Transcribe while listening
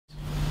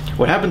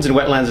What happens in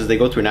wetlands is they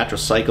go through a natural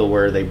cycle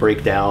where they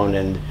break down,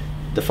 and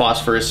the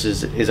phosphorus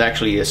is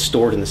actually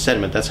stored in the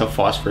sediment. That's how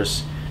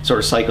phosphorus sort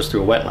of cycles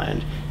through a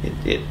wetland.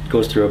 It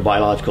goes through a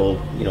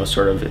biological,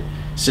 sort of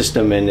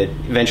system, and it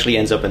eventually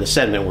ends up in the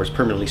sediment where it's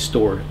permanently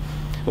stored.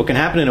 What can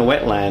happen in a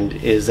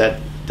wetland is that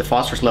the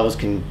phosphorus levels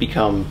can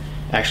become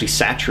actually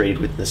saturated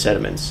within the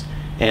sediments,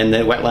 and the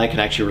wetland can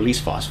actually release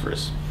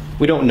phosphorus.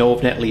 We don't know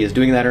if Netley is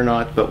doing that or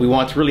not, but we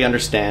want to really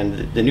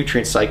understand the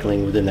nutrient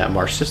cycling within that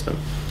marsh system.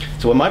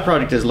 So what my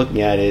project is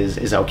looking at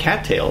is how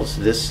cattails,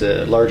 this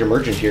large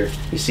emergent here,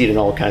 you see it in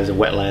all kinds of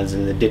wetlands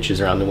and the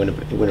ditches around the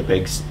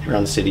Winnipeg,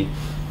 around the city.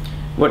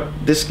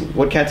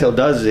 What cattail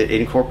does is it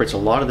incorporates a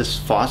lot of this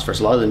phosphorus,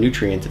 a lot of the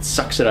nutrients, it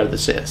sucks it out of the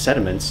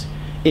sediments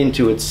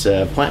into its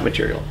plant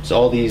material. So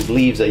all these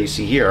leaves that you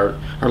see here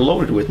are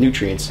loaded with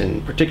nutrients,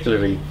 and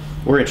particularly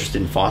we're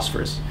interested in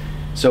phosphorus.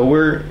 So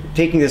we're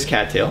taking this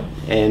cattail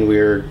and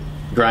we're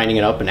grinding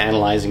it up and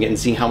analyzing it and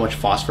seeing how much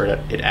phosphorus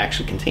it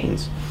actually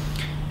contains.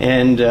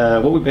 And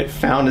what we've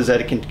found is that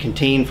it can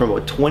contain from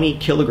about 20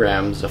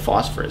 kilograms of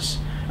phosphorus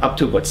up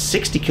to about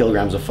 60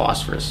 kilograms of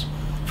phosphorus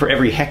for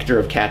every hectare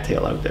of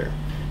cattail out there.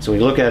 So when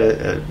you look at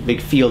a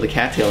big field of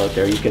cattail out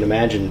there, you can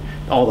imagine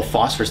all the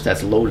phosphorus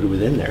that's loaded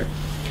within there.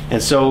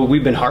 And so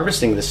we've been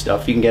harvesting this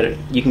stuff. You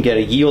can get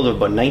a yield of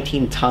about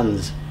 19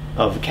 tons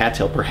of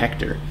cattail per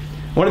hectare.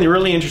 One of the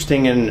really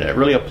interesting and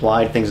really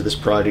applied things of this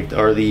project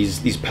are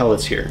these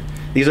pellets here.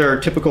 These are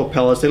typical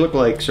pellets. They look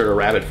like sort of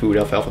rabbit food,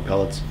 alfalfa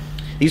pellets.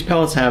 These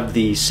pellets have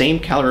the same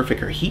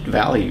calorific or heating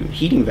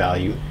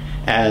value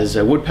as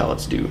wood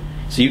pellets do.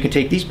 So you can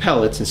take these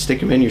pellets and stick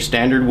them in your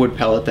standard wood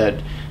pellet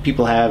that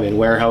people have in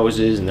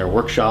warehouses and their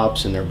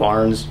workshops and their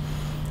barns.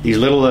 These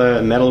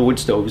little metal wood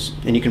stoves,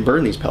 and you can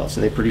burn these pellets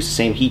and they produce the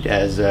same heat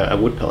as a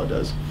wood pellet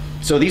does.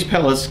 So these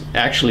pellets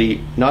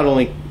actually not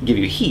only give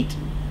you heat,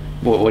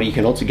 but what you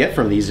can also get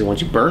from these is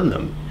once you burn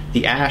them,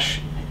 the ash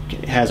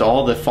has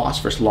all the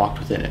phosphorus locked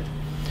within it.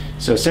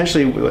 So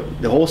essentially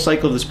the whole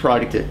cycle of this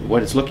project,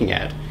 what it's looking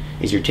at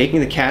is you're taking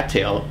the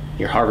cattail,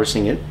 you're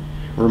harvesting it,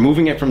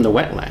 removing it from the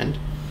wetland,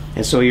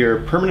 and so you're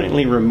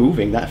permanently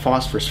removing that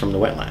phosphorus from the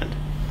wetland.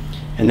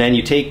 And then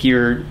you take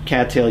your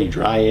cattail, you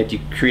dry it, you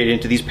create it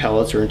into these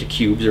pellets or into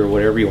cubes or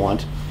whatever you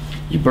want.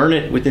 You burn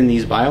it within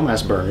these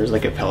biomass burners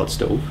like a pellet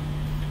stove.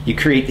 You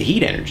create the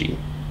heat energy.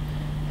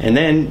 And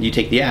then you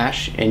take the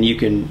ash and you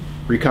can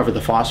recover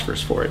the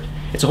phosphorus for it.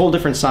 It's a whole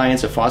different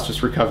science of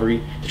phosphorus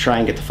recovery to try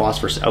and get the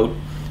phosphorus out,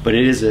 but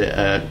it is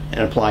an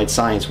applied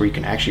science where you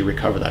can actually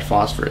recover that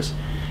phosphorus.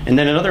 And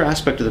then another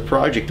aspect of the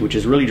project which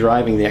is really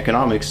driving the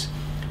economics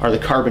are the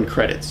carbon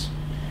credits.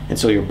 And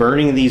so you're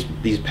burning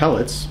these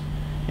pellets,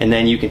 and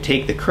then you can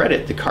take the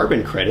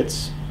carbon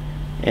credits,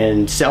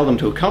 and sell them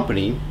to a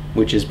company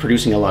which is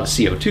producing a lot of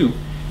CO2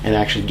 and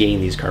actually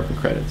gain these carbon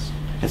credits.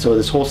 And so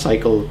this whole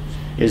cycle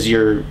is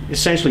you're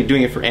essentially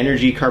doing it for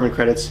energy, carbon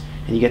credits,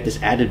 and you get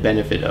this added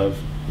benefit of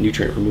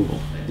nutrient removal.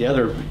 The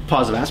other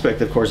positive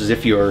aspect, of course, is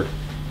if you're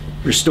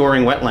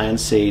restoring wetlands,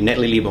 say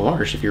Netley-Liba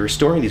Marsh, if you're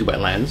restoring these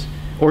wetlands,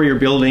 or you're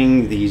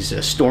building these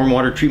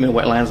stormwater treatment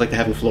wetlands like they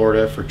have in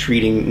Florida for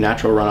treating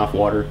natural runoff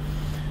water,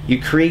 you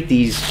create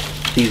these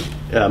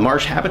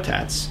marsh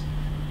habitats,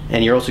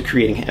 and you're also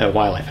creating a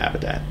wildlife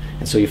habitat.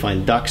 And so you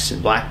find ducks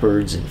and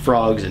blackbirds and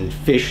frogs and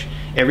fish,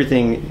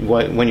 everything.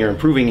 When you're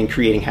improving and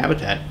creating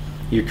habitat,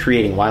 you're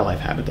creating wildlife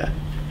habitat.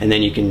 And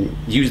then you can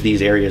use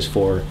these areas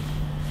for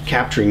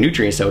capturing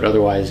nutrients that would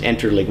otherwise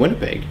enter Lake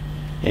Winnipeg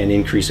and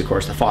increase, of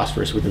course, the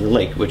phosphorus within the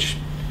lake, which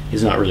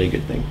is not really a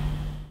good thing.